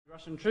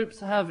Russian troops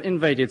have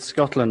invaded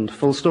Scotland.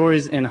 Full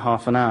stories in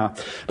half an hour.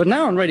 But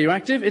now on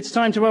Radioactive, it's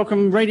time to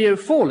welcome Radio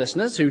 4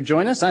 listeners who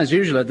join us, as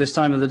usual at this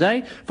time of the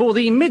day, for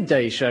the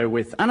Midday Show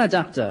with Anna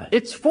Daptor.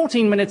 It's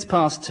 14 minutes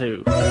past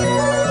 2. Radioactive!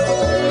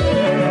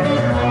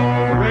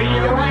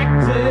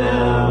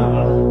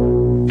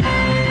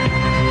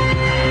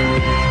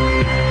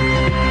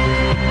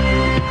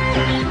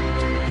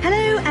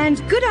 Hello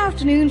and good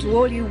afternoon to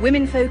all you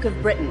womenfolk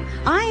of Britain.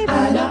 I'm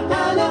Anna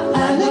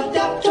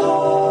Daptor.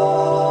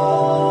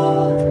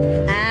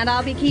 And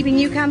I'll be keeping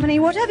you company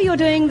whatever you're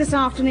doing this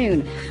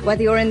afternoon.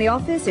 Whether you're in the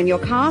office, in your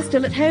car,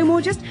 still at home,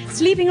 or just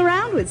sleeping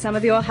around with some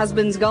of your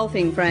husband's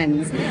golfing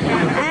friends.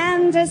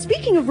 And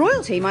speaking of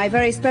royalty, my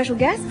very special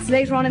guests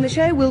later on in the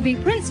show will be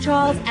Prince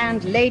Charles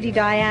and Lady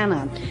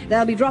Diana.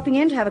 They'll be dropping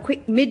in to have a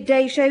quick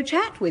midday show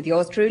chat with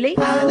yours truly,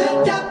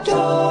 Anna Daptor.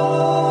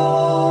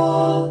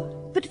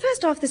 But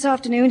first off this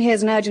afternoon,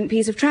 here's an urgent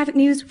piece of traffic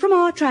news from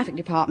our traffic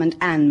department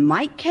and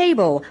Mike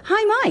Cable.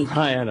 Hi, Mike.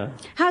 Hi, Anna.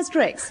 How's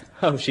Trix?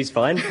 Oh, she's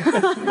fine.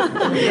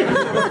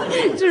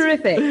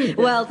 Terrific.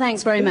 Well,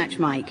 thanks very much,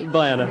 Mike.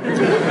 Bye, Anna.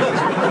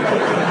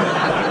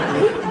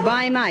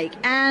 Bye, Mike.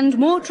 And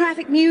more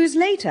traffic news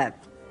later.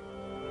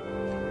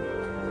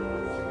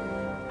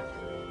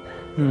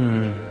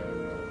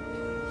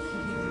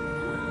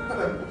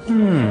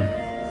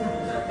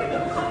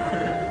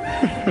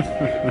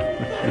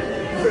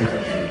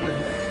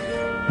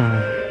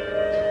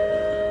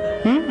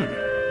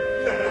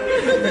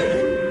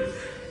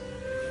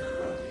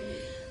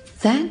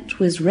 That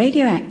was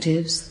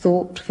Radioactive's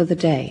thought for the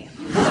day.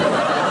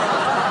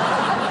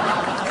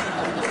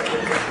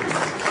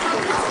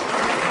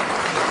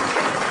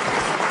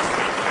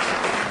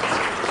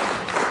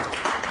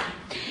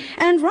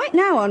 And right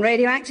now on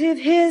Radioactive,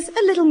 here's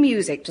a little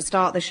music to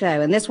start the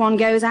show. And this one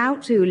goes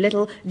out to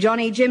little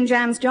Johnny Jim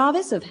Jams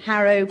Jarvis of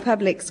Harrow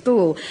Public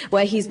School,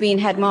 where he's been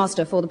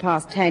headmaster for the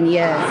past 10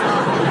 years.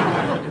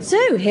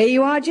 So, here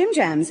you are, Jim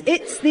Jams.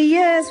 It's the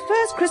year's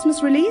first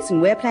Christmas release,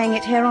 and we're playing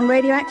it here on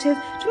Radioactive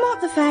to mark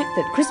the fact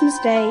that Christmas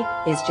Day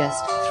is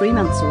just 3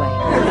 months away.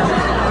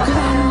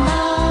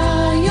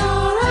 Grandma,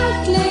 you're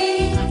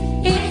ugly.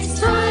 It's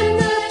time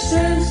the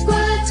truth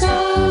were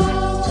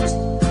told.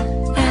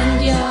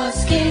 And your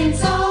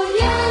skin's all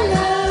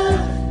yellow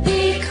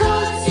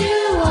because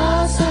you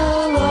are so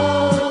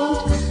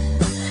old.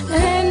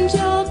 And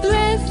your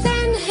breath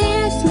and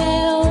hair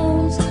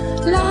smells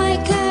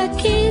like a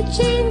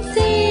kitchen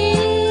sink.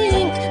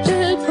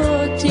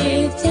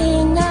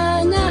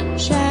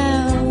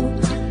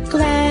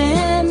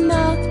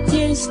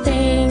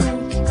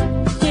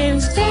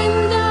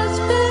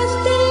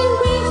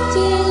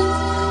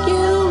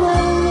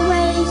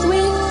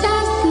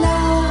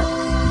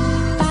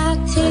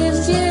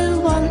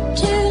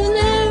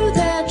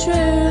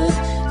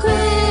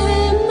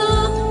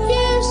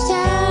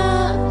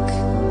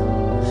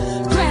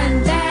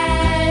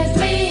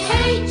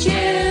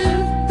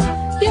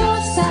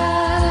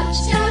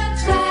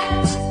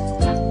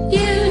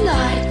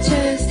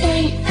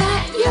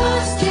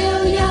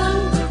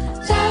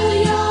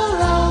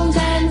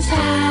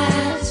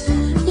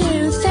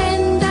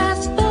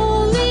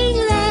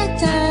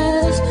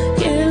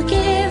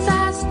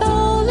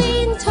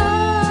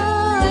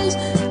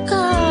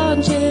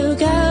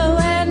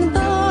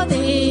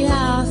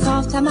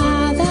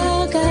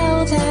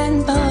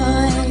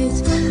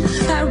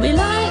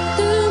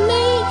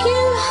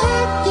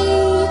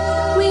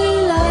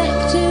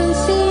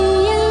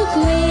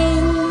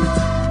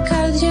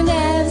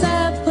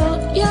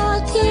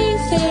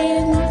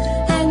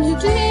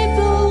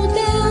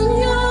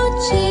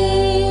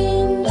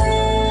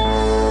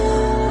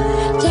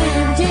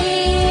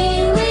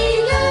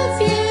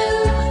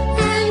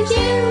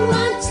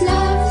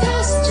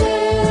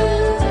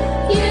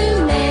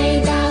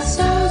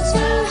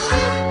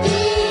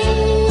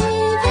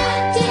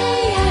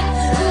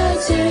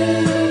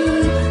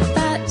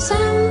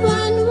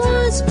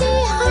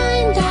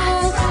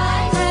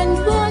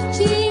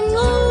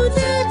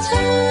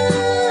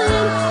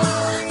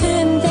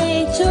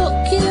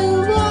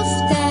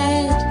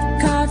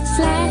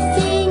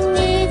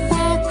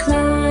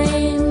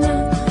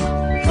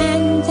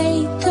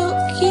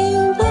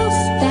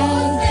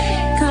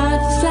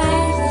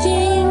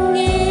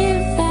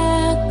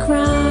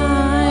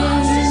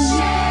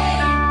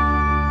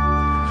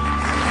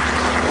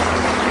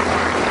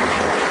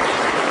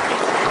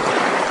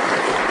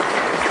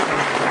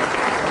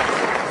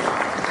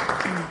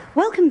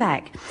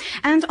 Back.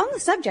 And on the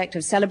subject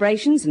of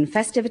celebrations and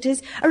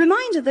festivities, a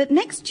reminder that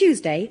next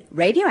Tuesday,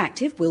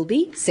 Radioactive will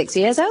be 6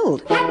 years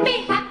old.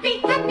 Happy, happy,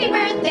 happy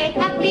birthday,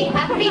 happy,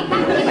 happy,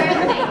 happy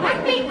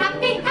birthday, happy,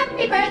 happy,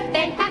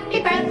 happy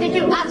birthday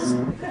to us.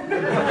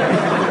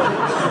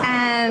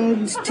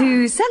 And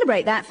to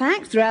celebrate that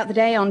fact, throughout the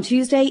day on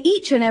Tuesday,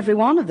 each and every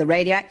one of the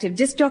Radioactive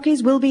disc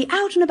jockeys will be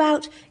out and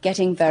about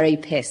getting very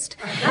pissed.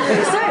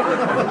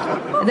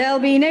 So, there'll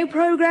be no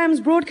programmes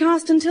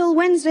broadcast until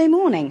Wednesday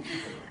morning.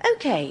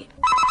 Okay.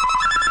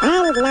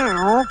 And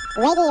now,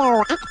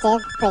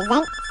 Radioactive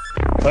presents...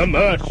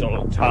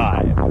 Commercial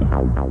time.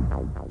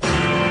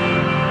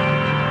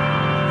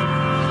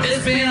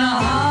 It's been a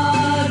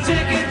hard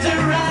ticket to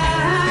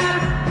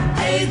ride,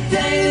 8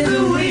 days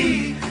a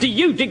week. Do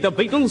you dig the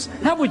Beatles?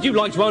 How would you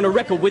like to own a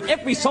record with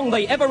every song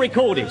they ever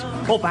recorded?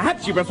 Or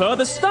perhaps you prefer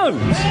the Stones?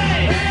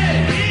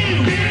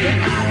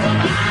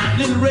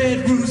 Little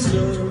red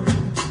rooster.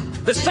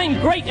 The same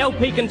great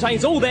LP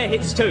contains all their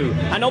hits too,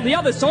 and on the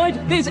other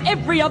side, there's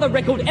every other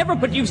record ever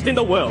produced in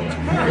the world.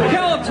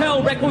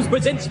 Cartel Records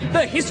presents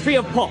The History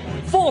of Pop.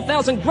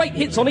 4,000 great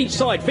hits on each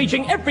side,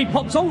 featuring every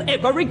pop song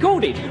ever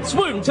recorded.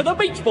 Swoon to the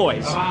Beach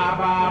Boys.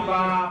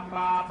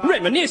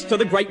 Reminisce to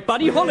the great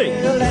Buddy Holly.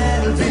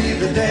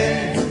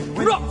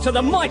 Rock to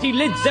the mighty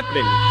Led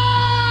Zeppelin.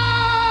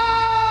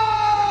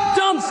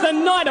 Dance the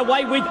night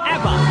away with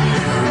ABBA.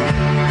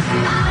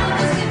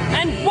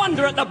 And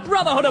wonder at the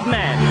Brotherhood of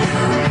Man.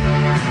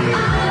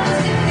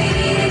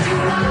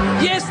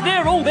 Yes,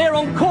 they're all there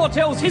on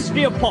Cortel's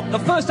History of Pop, the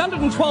first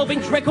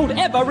 112-inch record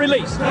ever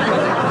released.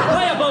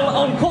 Playable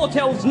on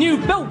Cortel's new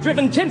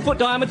belt-driven 10-foot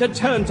diameter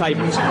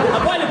turntables.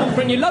 Available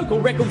from your local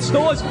record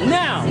stores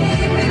now.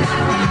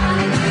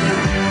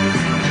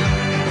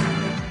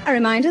 A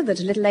reminder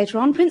that a little later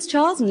on, Prince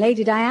Charles and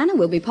Lady Diana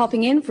will be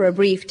popping in for a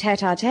brief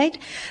tete-a-tete.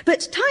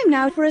 But time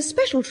now for a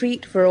special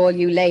treat for all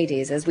you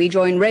ladies as we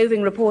join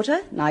roving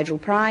reporter Nigel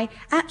Pry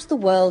at the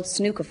World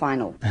Snooker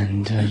Final.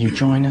 And you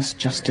join us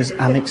just as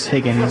Alex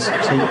Higgins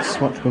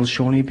takes what will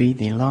surely be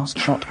the last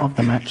shot of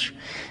the match.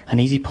 An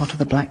easy pot of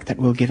the black that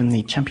will give him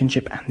the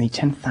championship and the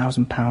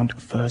 £10,000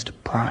 first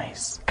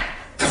prize.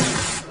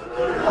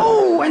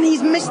 Oh, and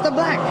he's missed the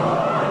black.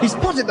 He's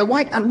spotted the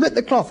white and ripped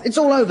the cloth. It's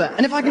all over.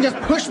 And if I can just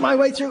push my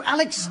way through,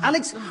 Alex,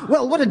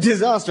 well, what a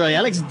disaster, eh,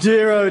 Alex?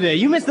 Dear, oh dear.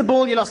 You missed the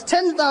ball, you lost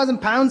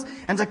 £10,000,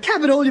 and to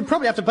cap it all, you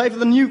probably have to pay for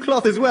the new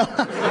cloth as well.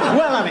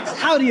 Well, Alex,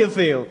 how do you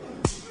feel?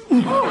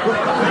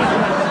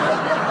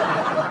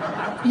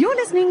 You're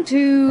listening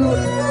to...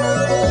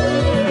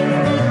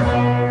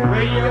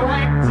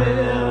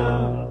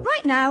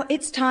 Right now,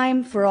 it's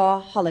time for our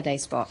holiday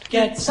spot.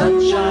 Get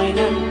sunshine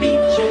and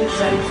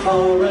beaches and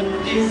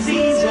foreign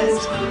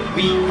diseases.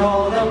 We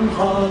call them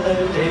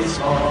holiday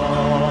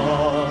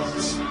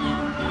spots.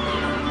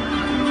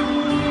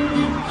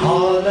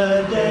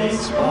 Holiday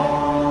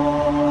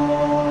spots.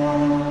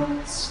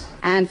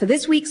 And for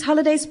this week's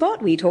holiday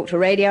spot, we talk to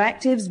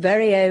Radioactive's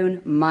very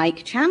own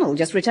Mike Channel,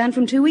 just returned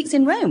from 2 weeks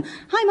in Rome.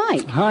 Hi,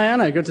 Mike. Hi,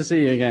 Anna. Good to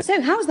see you again.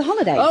 So, how was the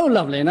holiday? Oh,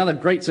 lovely. Another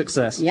great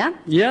success. Yeah?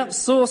 Yeah,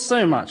 saw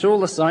so much, all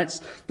the sights,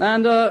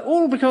 and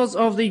all because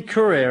of the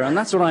courier. And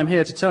that's what I'm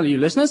here to tell you,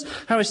 listeners,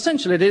 how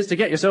essential it is to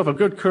get yourself a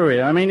good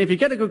courier. I mean, if you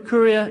get a good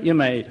courier, you're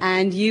made.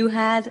 And you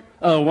had...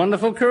 Oh,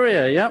 wonderful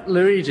courier. Yep,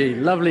 Luigi.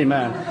 Lovely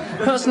man.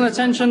 Personal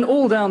attention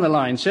all down the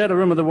line. Shared a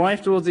room with the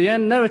wife towards the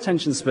end. No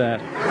attention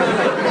spared.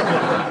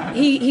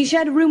 He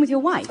shared a room with your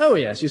wife? Oh,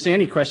 yes. You see,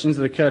 any questions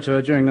that occur to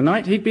her during the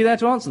night, he'd be there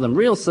to answer them.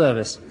 Real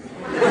service.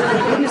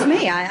 Goodness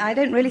me, I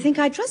don't really think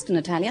I trust an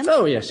Italian.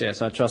 Oh, yes,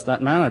 I trust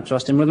that man. I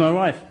trust him with my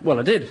wife. Well,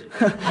 I did.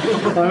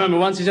 I remember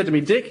once he said to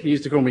me, Dick. He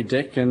used to call me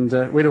Dick, and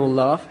we'd all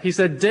laugh. He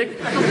said, Dick.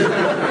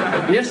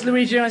 Yes,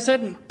 Luigi, I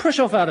said. Push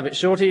off out of it,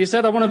 Shorty. He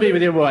said, I want to be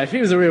with your wife. He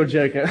was a real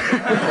joker.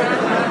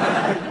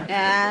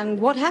 And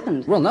what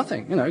happened? Well,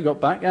 nothing. Got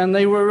back, and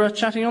they were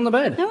chatting on the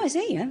bed. Oh, I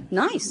see. Yeah.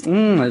 Nice.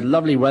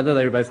 Lovely weather.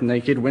 They were both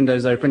naked,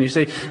 windows open. You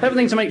see,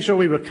 everything to make sure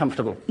we were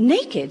comfortable.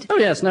 Naked? Oh,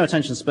 yes, no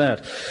attention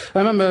spared. I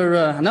remember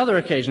another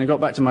occasion I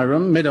got back to my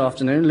room,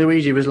 mid-afternoon.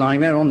 Luigi was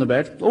lying there on the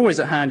bed, always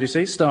at hand, you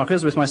see,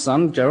 Starkers with my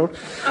son, Gerald.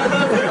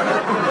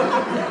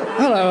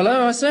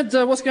 Hello, I said,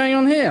 what's going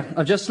on here?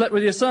 I've just slept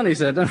with your son, he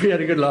said. We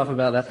had a good laugh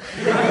about that.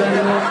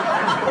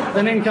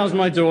 Then in comes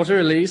my daughter,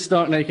 Elise,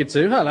 stark naked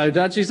too. Hello,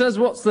 Dad, she says,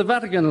 what's the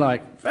Vatican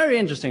like? Very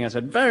interesting, I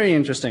said, very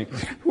interesting.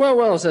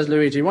 Well, says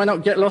Luigi, why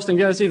not get lost and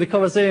go and see the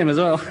Colosseum as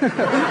well?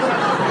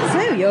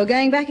 So, you're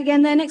going back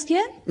again there next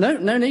year? No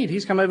need,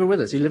 he's come over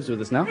with us, he lives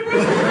with us now.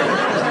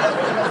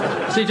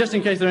 See, just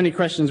in case there are any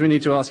questions we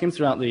need to ask him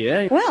throughout the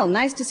year. Well,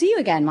 nice to see you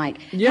again, Mike.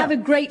 Yeah. Have a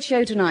great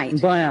show tonight.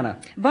 Bye,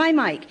 Anna. Bye,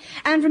 Mike.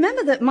 And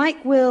remember that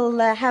Mike will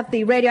have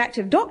the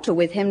radioactive doctor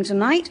with him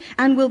tonight,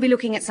 and we'll be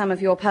looking at some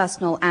of your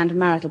personal and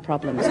marital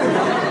problems.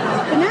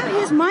 But now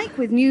here's Mike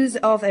with news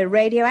of a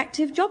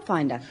radioactive job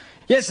finder.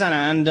 Yes, Anna,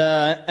 and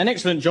an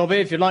excellent job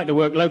here if you'd like to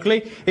work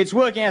locally. It's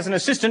working as an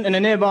assistant in a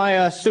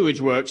nearby sewage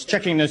works,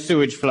 checking the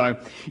sewage flow.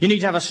 You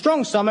need to have a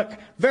strong stomach,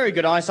 very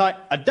good eyesight,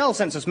 a dull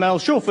sense of smell,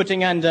 sure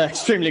footing, and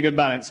extremely good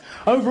balance.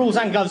 Overalls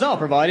and gloves are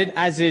provided,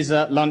 as is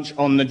lunch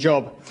on the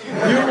job.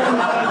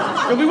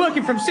 You'll be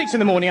working from 6 in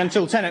the morning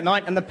until 10 at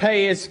night, and the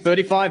pay is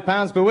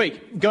 £35 per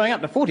week, going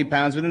up to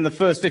 £40 within the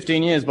first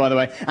 15 years, by the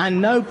way,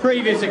 and no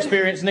previous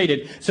experience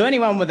needed. So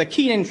anyone with a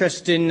keen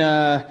interest in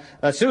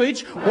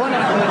sewage, why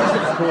not give us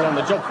a call on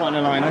the job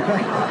finder line,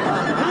 okay?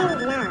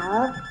 And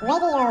now,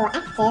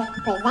 Radioactive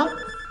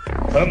presents...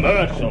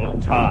 Commercial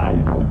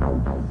time.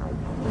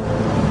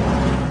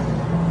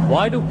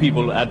 Why do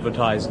people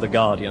advertise The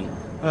Guardian?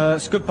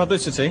 It's good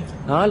publicity.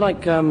 I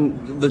like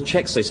the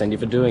checks they send you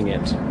for doing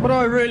it. What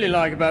I really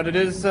like about it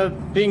is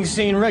being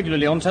seen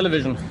regularly on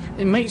television.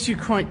 It makes you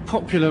quite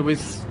popular with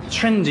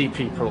trendy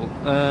people,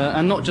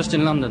 and not just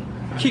in London.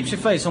 Keeps your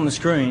face on the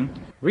screen.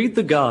 Read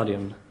The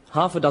Guardian.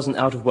 Half a dozen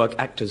out-of-work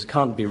actors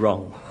can't be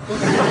wrong.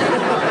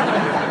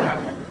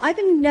 I've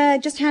been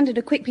just handed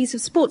a quick piece of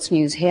sports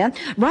news here.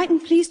 Brighton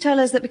Police tell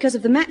us that because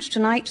of the match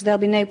tonight, there'll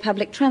be no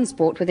public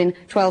transport within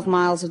 12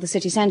 miles of the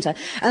city centre.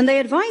 And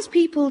they advise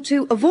people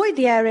to avoid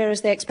the area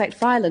as they expect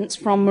violence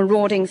from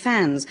marauding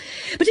fans.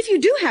 But if you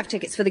do have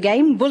tickets for the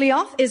game, Bully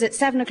Off is at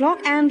 7 o'clock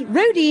and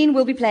Rodine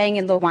will be playing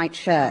in the white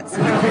shirts.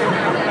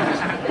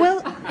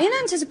 Well, in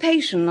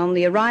anticipation on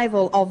the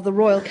arrival of the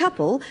royal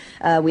couple,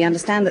 we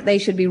understand that they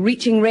should be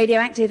reaching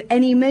Radioactive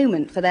any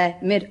moment for their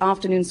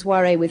mid-afternoon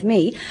soiree with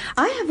me.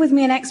 I have with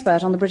me an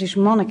expert on the British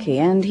monarchy,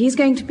 and he's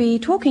going to be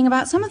talking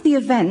about some of the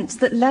events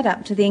that led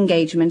up to the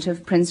engagement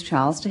of Prince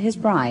Charles to his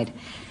bride,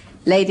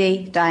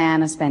 Lady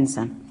Diana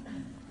Spencer.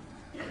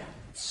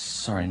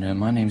 Sorry, no,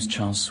 my name's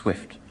Charles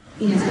Swift.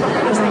 Yes,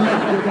 because I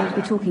know you're going to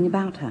be talking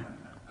about her.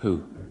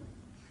 Who?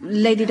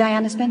 Lady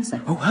Diana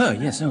Spencer. Oh, her,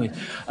 yes. Oh,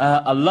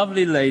 a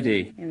lovely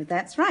lady. Oh,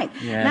 that's right.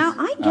 Yes. Now,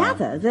 I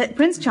gather that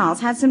Prince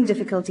Charles had some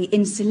difficulty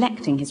in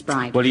selecting his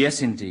bride. Well,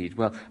 yes, indeed.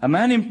 Well, a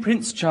man in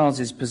Prince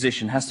Charles's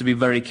position has to be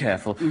very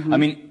careful. I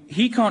mean,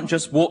 he can't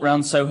just walk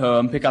round Soho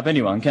and pick up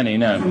anyone, can he?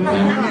 No.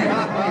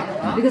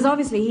 Because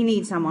obviously he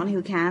needs someone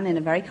who can, in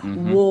a very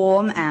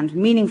warm and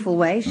meaningful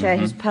way, share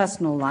his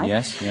personal life.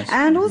 Yes, yes.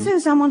 And also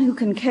someone who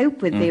can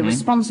cope with the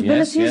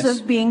responsibilities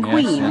of being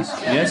queen.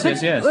 Yes.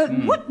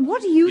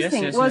 What do you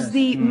think was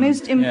the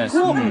most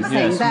important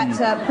thing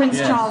that Prince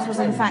Charles was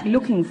in fact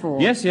looking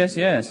for? Yes.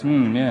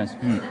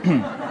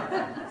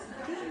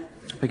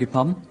 Beg your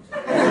pardon?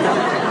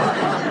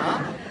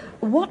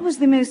 What was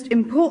the most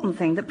important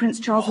thing that Prince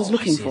Charles was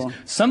looking for?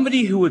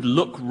 Somebody who would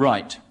look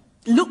right.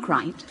 Look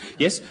right?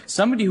 Yes,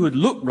 somebody who would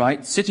look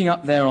right sitting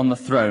up there on the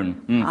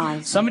throne. I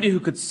see. Somebody who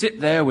could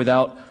sit there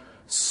without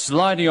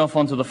sliding off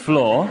onto the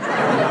floor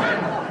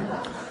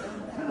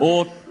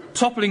or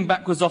toppling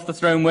backwards off the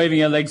throne waving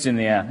her legs in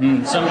the air.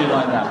 Somebody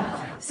like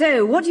that.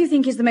 So, what do you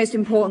think is the most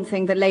important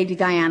thing that Lady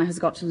Diana has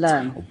got to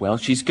learn? Well,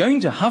 she's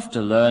going to have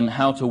to learn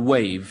how to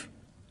wave.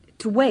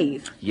 To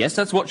wave? Yes,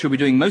 that's what she'll be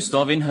doing most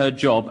of in her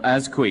job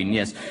as Queen,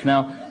 yes.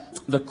 Now,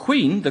 the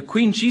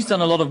Queen, she's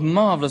done a lot of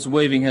marvellous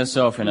waving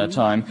herself in her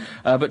time,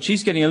 but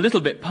she's getting a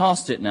little bit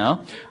past it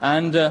now,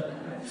 and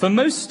for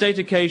most state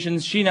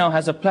occasions, she now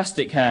has a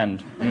plastic hand,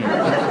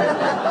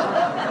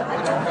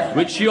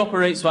 which she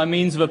operates by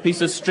means of a piece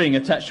of string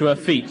attached to her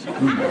feet.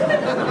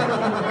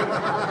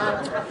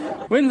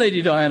 When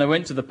Lady Diana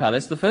went to the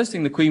palace, the first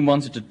thing the Queen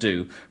wanted to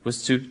do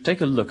was to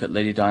take a look at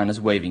Lady Diana's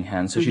waving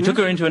hand. So she took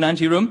her into an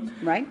anteroom,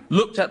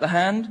 looked at the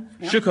hand,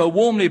 shook her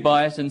warmly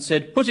by it and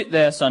said, "Put it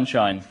there,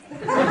 sunshine."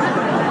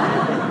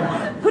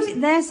 Put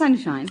it there,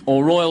 sunshine?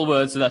 Or royal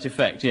words to that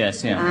effect,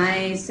 yes, yeah.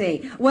 I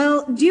see.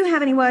 Well, do you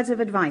have any words of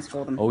advice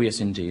for them? Oh, yes,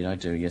 indeed, I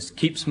do, yes.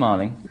 Keep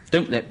smiling.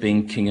 Don't let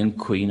being king and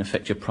queen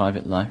affect your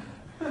private life.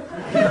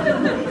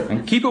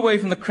 And keep away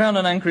from the Crown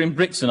and Anchor in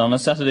Brixton on a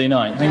Saturday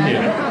night. Thank you.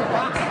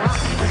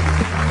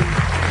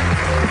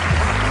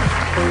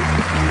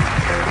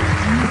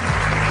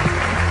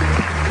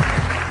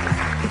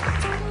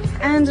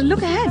 And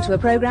look ahead to a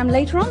programme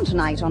later on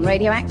tonight on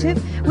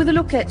Radioactive with a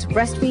look at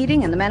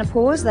breastfeeding and the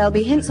menopause. There'll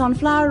be hints on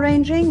flower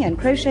arranging and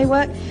crochet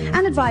work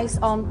and advice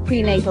on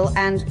prenatal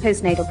and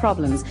postnatal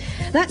problems.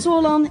 That's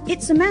all on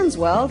It's a Man's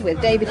World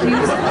with David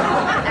Hughes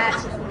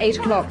at 8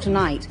 o'clock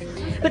tonight.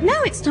 But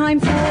now it's time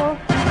for...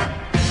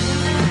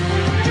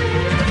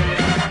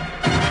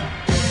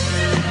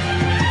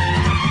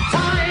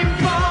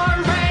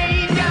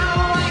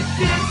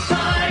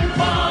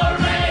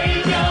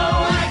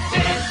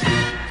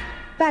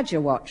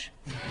 Badger Watch.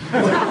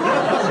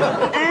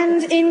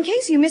 And in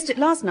case you missed it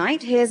last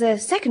night, here's a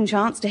second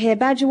chance to hear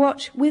Badger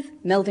Watch with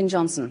Melvin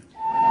Johnson.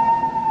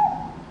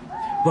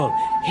 Well,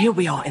 here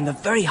we are in the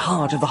very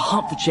heart of the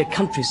Hertfordshire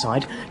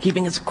countryside,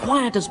 keeping as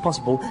quiet as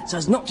possible so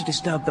as not to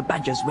disturb the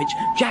badgers, which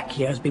Jack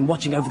here has been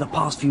watching over the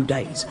past few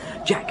days.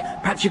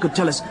 Jack, perhaps you could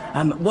tell us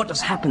what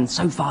has happened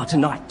so far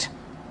tonight.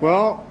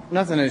 Well,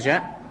 nothing as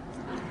yet.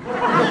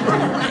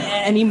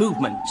 Any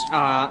movement?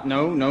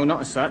 No,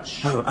 not as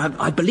such. Oh,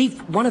 I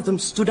believe one of them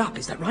stood up,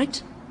 is that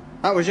right?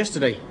 That was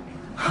yesterday.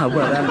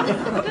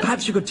 Well,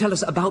 perhaps you could tell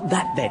us about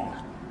that then.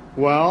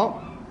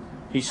 Well,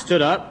 he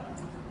stood up.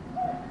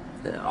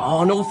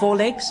 On all four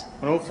legs?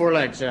 On all four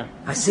legs, yeah.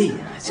 I see.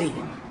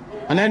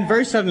 And then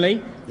very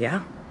suddenly...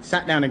 Yeah?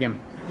 Sat down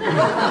again.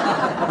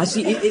 I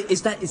see.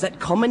 Is that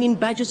common in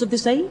badgers of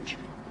this age?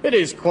 It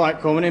is quite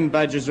common in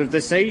badgers of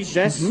this age,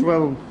 yes.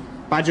 Well,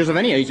 badgers of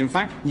any age, in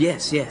fact.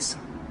 Yes.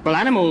 Well,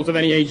 animals of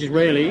any ages,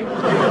 really.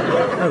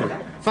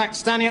 Oh. In fact,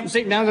 standing up and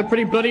sitting down is a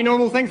pretty bloody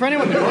normal thing for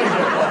anyone to do, isn't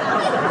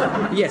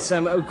it? Yes,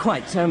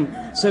 quite. So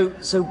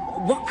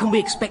what can we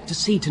expect to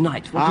see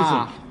tonight? What do you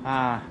think?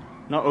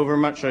 Not over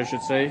much, I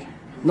should say.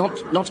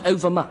 Not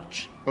over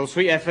much? Well,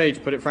 sweet F.A., to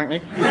put it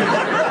frankly.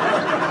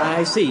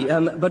 I see,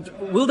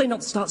 but will they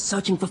not start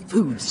searching for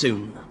food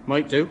soon?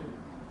 Might do.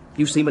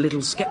 You seem a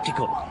little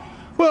sceptical.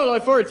 Well, I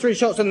fired 3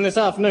 shots at them this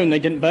afternoon, they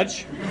didn't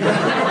budge.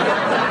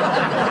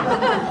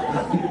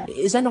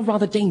 Is that not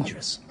rather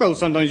dangerous? Well,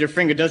 sometimes your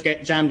finger does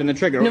get jammed in the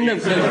trigger. No.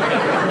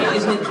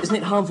 Isn't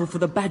it harmful for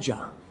the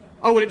badger?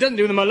 Oh, well, it doesn't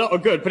do them a lot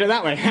of good, put it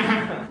that way.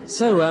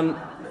 So,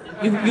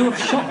 you have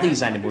shot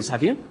these animals,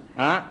 have you?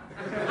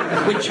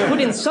 Which would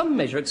in some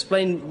measure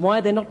explain why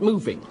they're not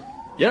moving.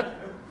 Yep.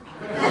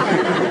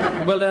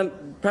 Well,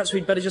 perhaps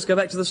we'd better just go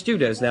back to the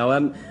studios now.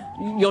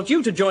 You're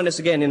due to join us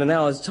again in an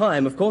hour's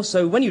time, of course,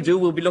 so when you do,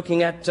 we'll be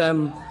looking at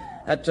the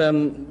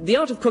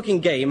art of cooking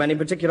game, and in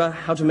particular,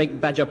 how to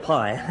make badger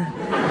pie.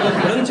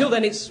 But until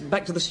then, it's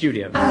back to the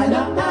studio.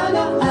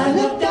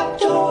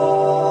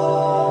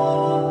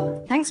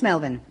 Thanks,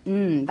 Melvin.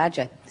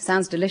 Badger.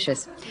 Sounds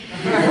delicious.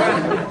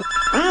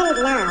 And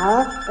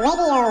now,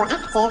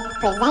 Radioactive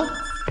presents...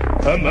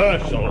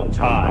 Commercial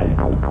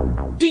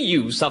time. Do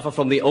you suffer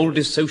from the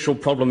oldest social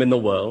problem in the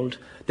world?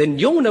 Then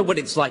you'll know what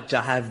it's like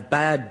to have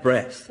bad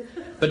breath.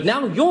 But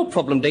now your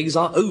problem days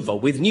are over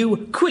with new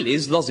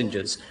Quilly's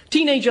lozenges.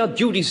 Teenager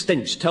Judy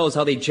Stench tells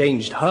how they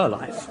changed her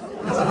life.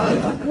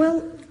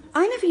 Well,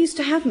 I never used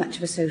to have much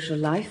of a social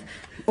life.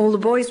 All the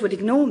boys would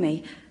ignore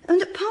me.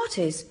 And at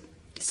parties,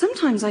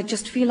 sometimes I'd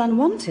just feel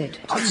unwanted.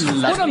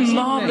 What a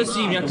marvellous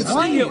evening. I could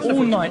stay here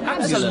all night.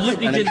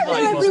 Absolutely delighted.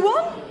 Hello,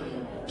 everyone.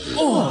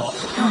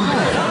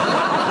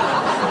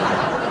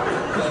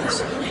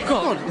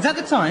 God, is that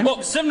the time?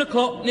 What, 7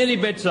 o'clock, nearly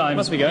bedtime.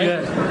 Must be going.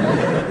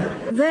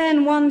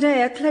 Then one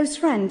day a close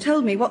friend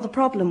told me what the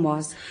problem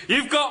was.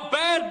 You've got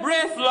bad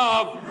breath,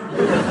 love.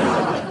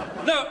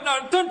 No,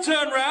 don't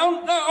turn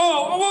round.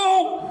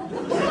 No,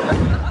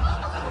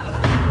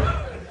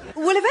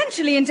 Well,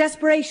 eventually, in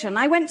desperation,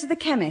 I went to the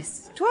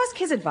chemist to ask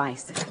his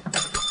advice.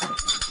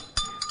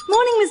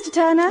 Morning, Mr.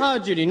 Turner. Oh,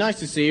 Judy, nice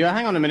to see you.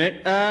 Hang on a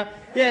minute.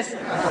 Yes.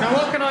 Now,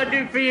 what can I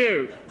do for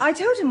you? I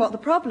told him what the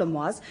problem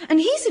was, and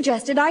he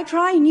suggested I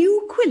try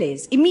new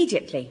Quillies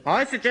immediately.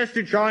 I suggest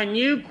you try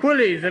new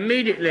Quillies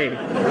immediately.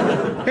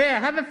 Here,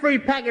 have a free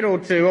packet or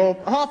two, or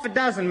half a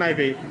dozen,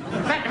 maybe.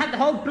 In fact, have the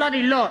whole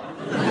bloody lot.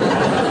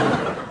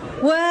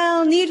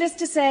 Well, needless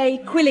to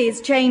say,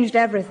 Quillies changed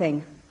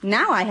everything.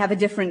 Now I have a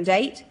different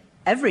date.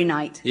 Every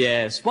night.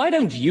 Yes, why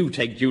don't you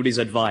take Judy's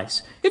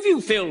advice? If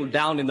you feel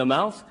down in the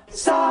mouth...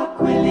 Suck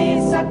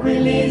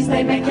Quillies,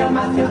 they make your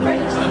mouth feel great.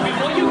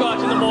 Before you go out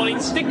in the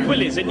morning, stick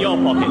Quillies in your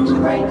pocket.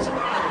 Great.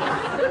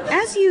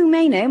 As you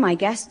may know, my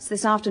guests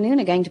this afternoon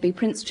are going to be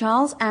Prince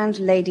Charles and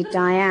Lady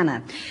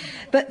Diana.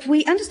 But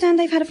we understand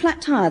they've had a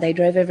flat tire. They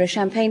drove over a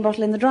champagne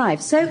bottle in the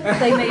drive, so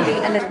they may be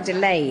a little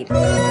delayed.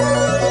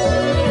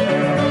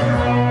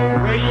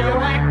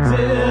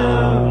 Radioactive.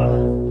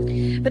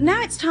 But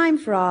now it's time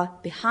for our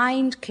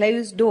behind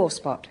closed door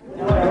spot.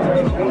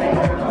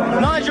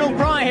 Nigel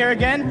Pry here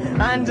again,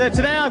 and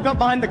today I've got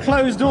behind the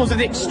closed doors of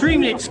the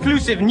extremely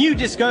exclusive new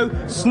disco,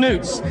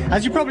 Snoots.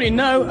 As you probably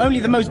know,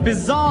 only the most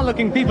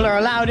bizarre-looking people are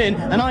allowed in,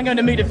 and I'm going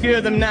to meet a few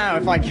of them now,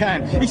 if I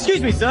can.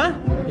 Excuse me, sir.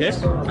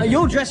 Yes?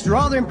 You're dressed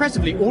rather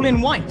impressively, all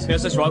in white.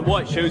 Yes, that's right.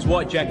 White shoes,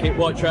 white jacket,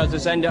 white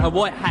trousers, and a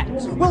white hat.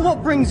 Well,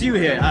 what brings you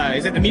here?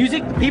 Is it the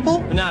music, the people?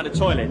 Now, the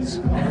toilets.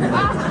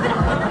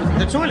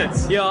 The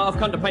toilets? Yeah, I've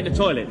come to paint the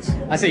toilets.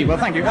 I see. Well,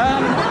 thank you.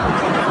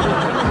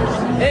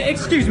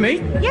 Excuse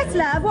me? Yes,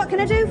 love, what can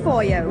I do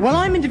for you? Well,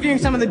 I'm interviewing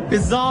some of the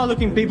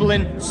bizarre-looking people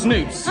in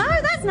Snoots.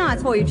 Oh, that's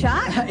nice for you,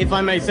 Chuck. If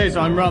I may say so,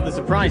 I'm rather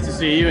surprised to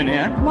see you in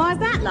here. Why's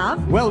that,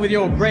 love? Well, with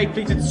your grey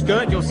pleated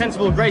skirt, your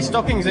sensible grey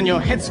stockings, and your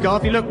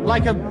headscarf, you look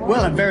like a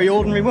very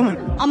ordinary woman.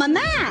 I'm a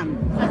man.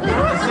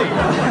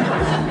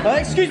 I see.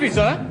 Excuse me,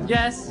 sir.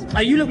 Yes?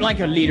 You look like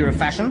a leader of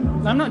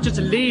fashion. I'm not just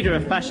a leader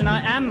of fashion,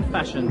 I am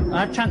fashion.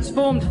 I've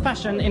transformed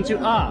fashion into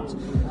art.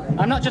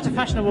 I'm not just a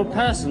fashionable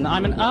person,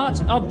 I'm an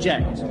art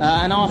object.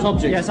 An art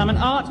object? Yes, I'm an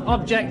art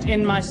object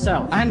in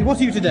myself. And what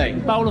are you today?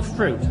 Bowl of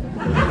fruit.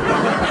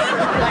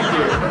 Thank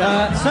you.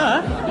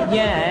 Sir?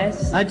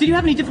 Yes? Did you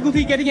have any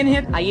difficulty getting in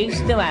here? I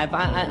used to have.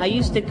 I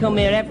used to come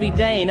here every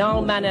day in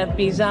all manner of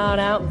bizarre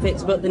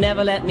outfits, but they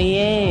never let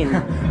me in.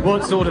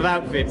 What sort of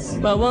outfits?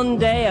 Well, one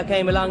day I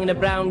came along in a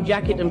brown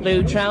jacket and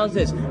blue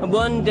trousers, and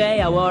one day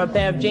I wore a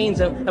pair of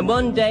jeans, and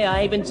one day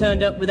I even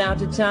turned up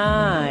without a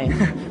tie.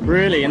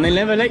 Really? And they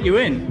never let you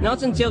in?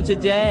 Not until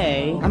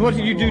today. And what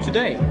did you do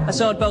today? I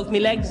sawed both my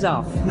legs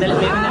off. They let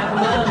me in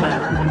without a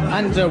murmur.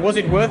 And was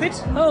it worth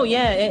it? Oh,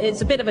 yeah,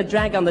 it's a bit of a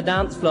drag on the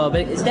dance floor,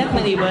 but it's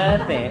definitely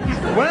worth it.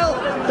 Well,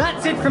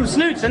 that's it from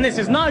Snoots, and this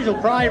is Nigel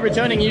Pry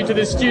returning you to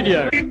the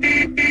studio.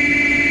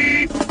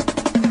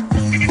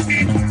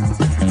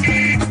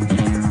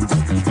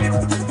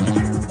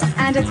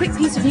 And a quick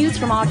piece of news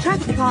from our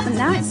traffic department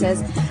now. It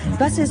says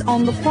buses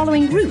on the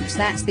following routes.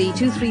 That's the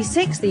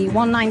 236, the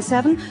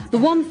 197, the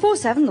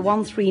 147, the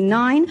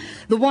 139,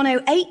 the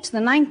 108,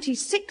 the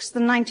 96, the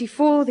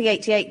 94, the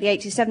 88, the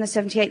 87, the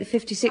 78, the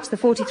 56, the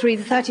 43,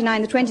 the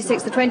 39, the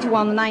 26, the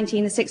 21, the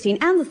 19, the 16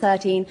 and the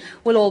 13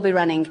 will all be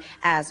running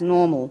as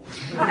normal.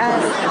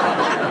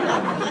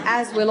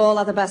 As will all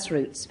other bus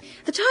routes.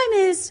 The time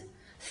is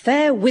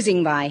fair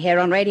whizzing by here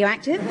on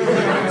Radioactive.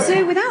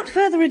 So without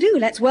further ado,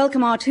 let's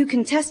welcome our two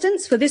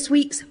contestants for this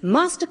week's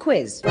Master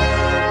Quiz.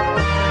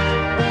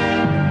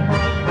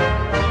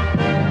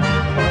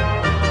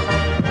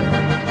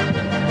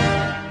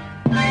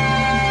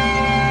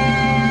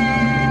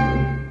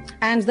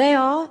 And they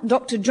are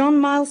Dr. John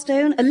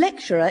Milestone, a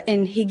lecturer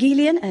in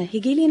Hegelian,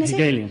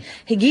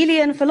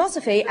 Hegelian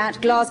philosophy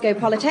at Glasgow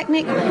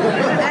Polytechnic,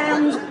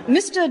 and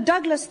Mr.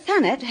 Douglas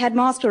Thanet,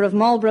 headmaster of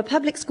Marlborough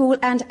Public School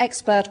and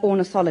expert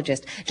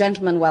ornithologist.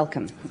 Gentlemen,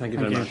 welcome. Thank you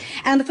very much.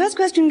 And the first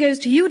question goes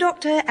to you,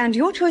 Doctor, and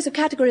your choice of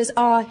categories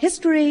are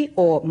history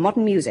or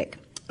modern music.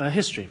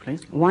 History,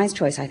 please. Wise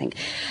choice, I think.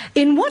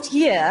 In what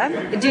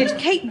year did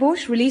Kate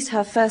Bush release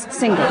her first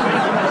single?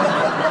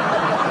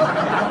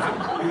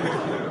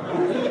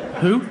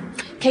 Who?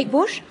 Kate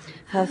Bush.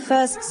 Her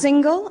first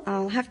single.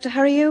 I'll have to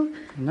hurry you.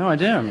 No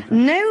idea.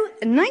 No,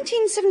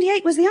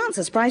 1978 was the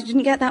answer. Surprised you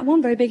didn't get that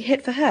one. Very big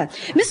hit for her.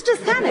 Mr.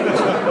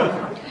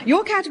 Thanet,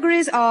 your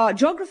categories are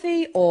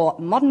geography or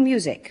modern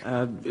music.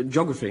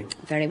 Geography.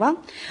 Very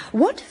well.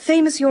 What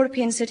famous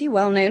European city,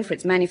 well known for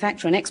its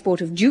manufacture and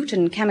export of jute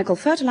and chemical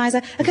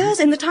fertilizer, occurs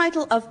in the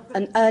title of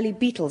an early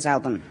Beatles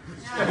album?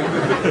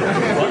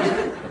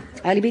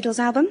 Early Beatles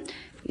album?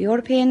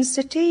 European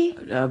city?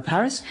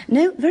 Paris?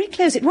 No, very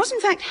close. It was, in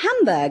fact,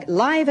 Hamburg.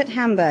 Live at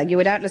Hamburg. You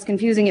were doubtless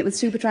confusing it with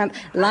Supertramp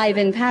live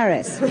in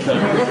Paris.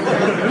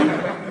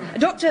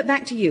 Doctor,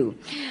 back to you.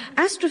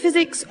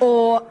 Astrophysics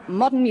or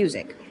modern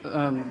music?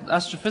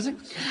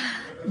 Astrophysics?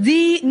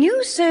 The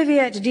new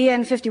Soviet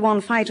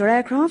DN-51 fighter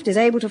aircraft is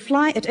able to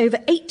fly at over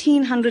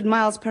 1,800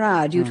 miles per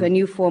hour due to a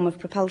new form of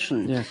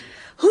propulsion. Yes.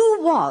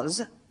 Who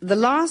was the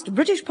last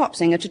British pop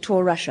singer to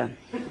tour Russia?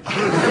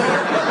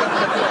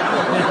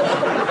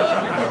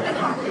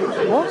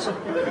 What?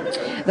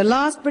 The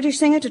last British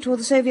singer to tour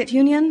the Soviet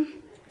Union?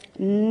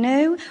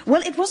 No.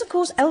 Well, it was, of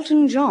course,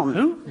 Elton John.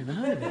 Who? Never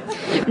heard of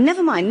it.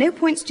 Never mind. No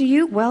points to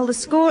you. Well, the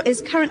score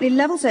is currently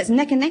level, so it's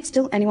neck and neck,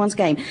 still anyone's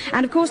game.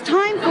 And, of course,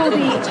 time for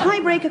the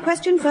tiebreaker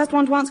question. First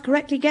one to answer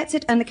correctly gets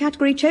it, and the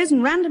category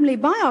chosen randomly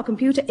by our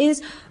computer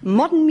is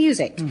modern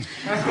music.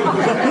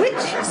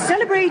 Which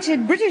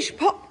celebrated British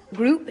pop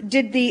group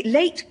did the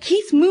late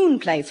Keith Moon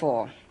play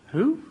for?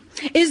 Who?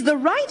 Is the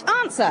right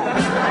answer.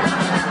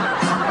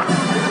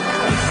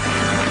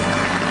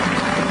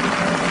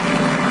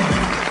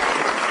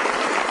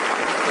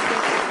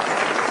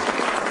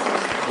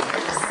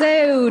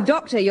 So,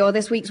 Doctor, you're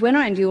this week's winner,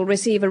 and you'll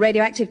receive a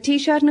Radioactive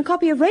T-shirt and a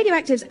copy of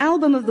Radioactive's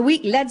Album of the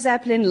Week, Led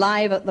Zeppelin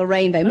Live at the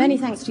Rainbow. Many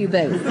thanks to you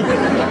both. We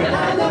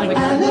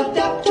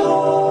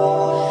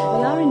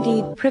are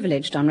indeed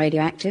privileged on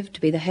Radioactive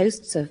to be the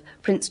hosts of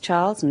Prince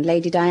Charles and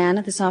Lady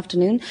Diana this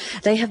afternoon.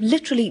 They have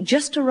literally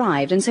just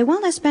arrived, and so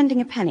while they're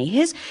spending a penny,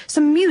 here's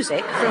some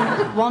music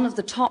from one of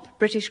the top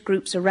British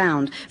groups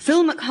around,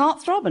 Phil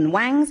McHeartthrob and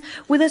Wangs,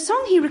 with a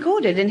song he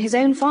recorded in his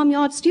own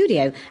farmyard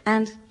studio.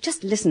 And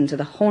just listen to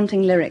the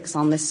haunting lyrics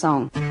on this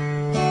song.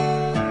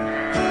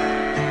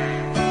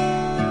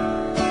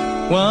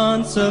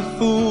 Once a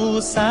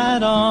fool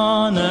sat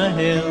on a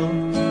hill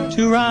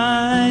to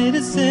write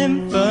a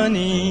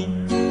symphony,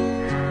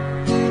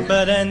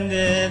 but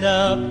ended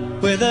up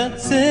with a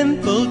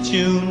simple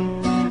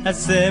tune, as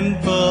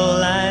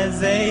simple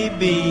as A,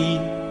 B,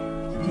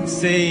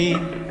 C.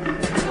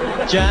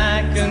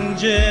 Jack and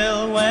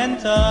Jill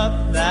went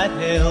up that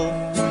hill.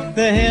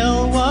 The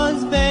hill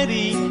was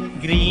very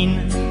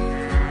green,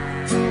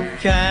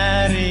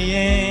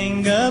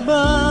 carrying a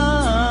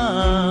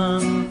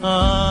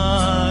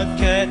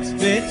bucket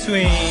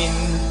between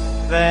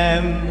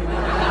them.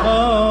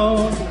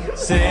 Oh,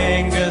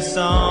 sing a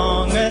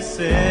song, a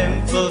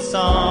simple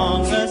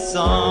song, a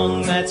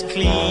song that's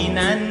clean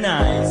and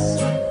nice.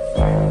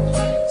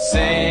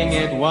 Sing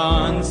it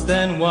once,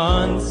 then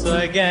once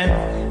again,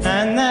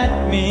 and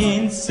that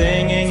means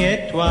singing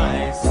it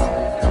twice.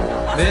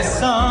 This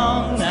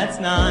song that's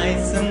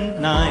nice and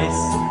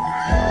nice.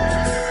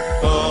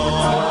 Oh,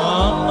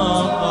 oh,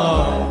 oh,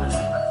 oh.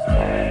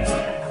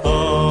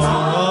 Oh,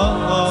 oh,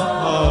 oh,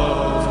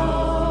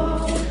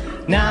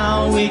 oh.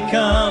 Now we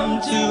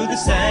come to the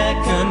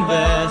second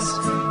verse,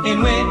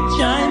 in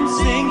which I'm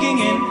singing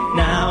in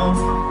now.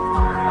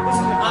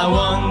 I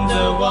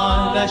wonder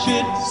what I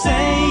should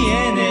say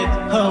in it.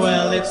 Oh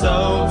well, it's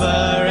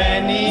over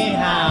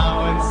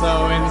anyhow, and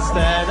so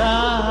instead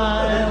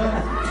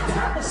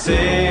I'll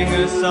sing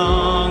a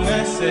song,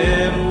 a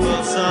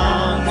simple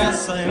song,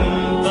 as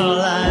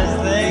simple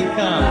as they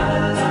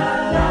come,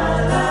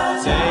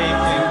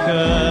 taking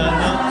care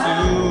not to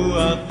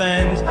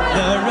offend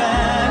the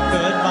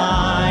record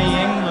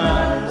buying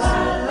mums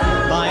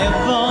by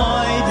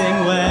avoiding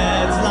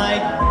words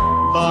like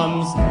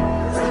bums.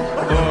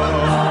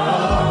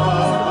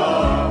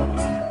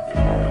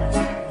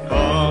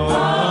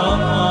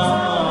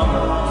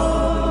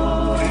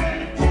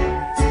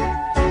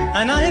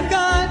 And I've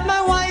got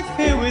my wife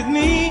here with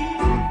me.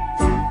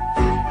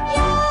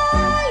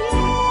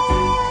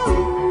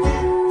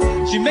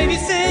 She may be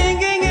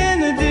singing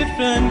in a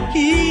different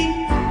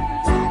key.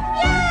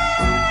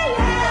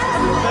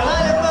 But I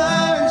love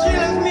her and she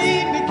loves me,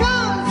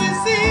 because you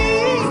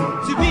see,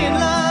 to be in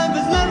love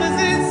as lovers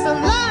is so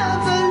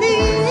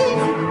lovely.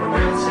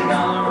 We'll sing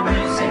our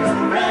music in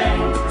the rain.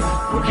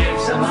 Who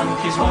gives the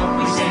monkeys what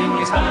we sing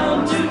is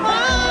bound to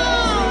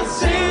Oh,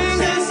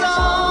 sing a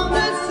song, a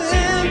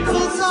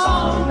simple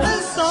song,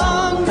 a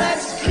song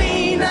that's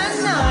clean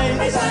and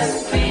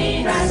nice.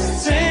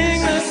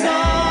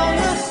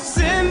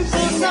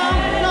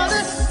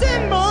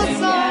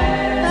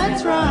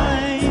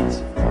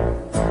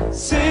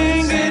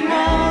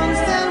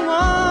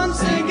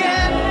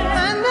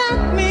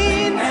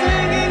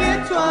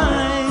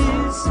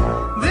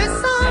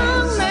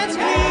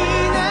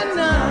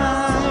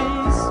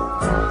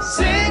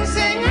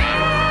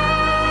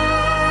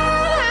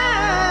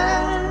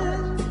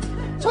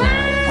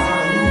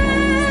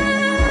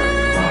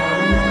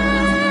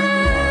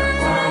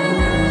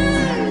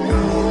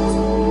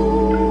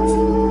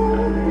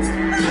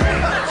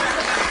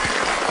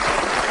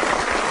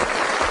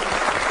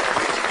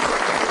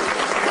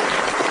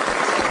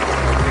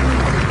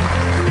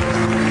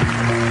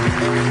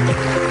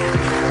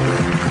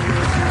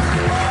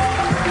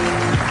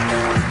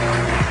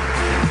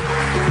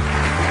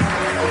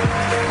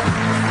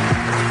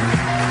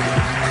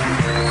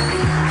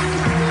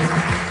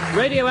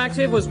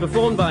 Radioactive was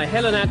performed by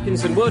Helen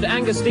Atkinson Wood,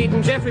 Angus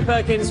Deaton, Geoffrey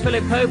Perkins,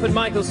 Philip Pope and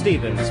Michael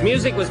Stevens.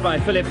 Music was by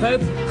Philip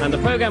Pope, and the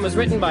programme was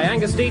written by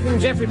Angus Deaton,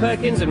 Geoffrey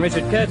Perkins and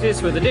Richard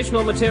Curtis, with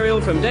additional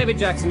material from David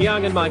Jackson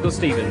Young and Michael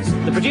Stevens.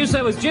 The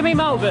producer was Jimmy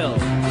Mulville.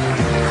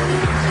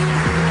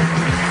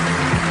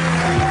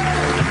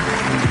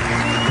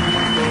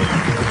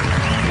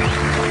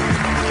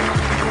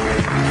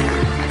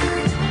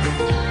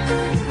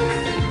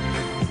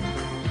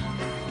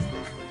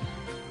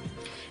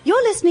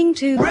 You're listening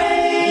to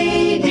Radioactive.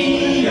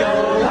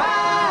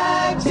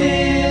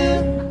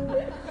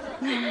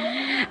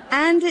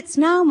 And it's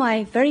now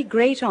my very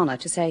great honour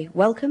to say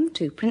welcome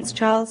to Prince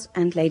Charles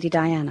and Lady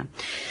Diana.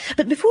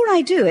 But before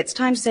I do, it's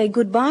time to say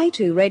goodbye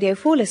to Radio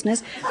 4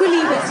 listeners who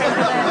leave us.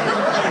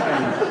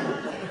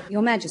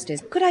 Your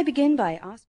Majesties, could I begin by asking...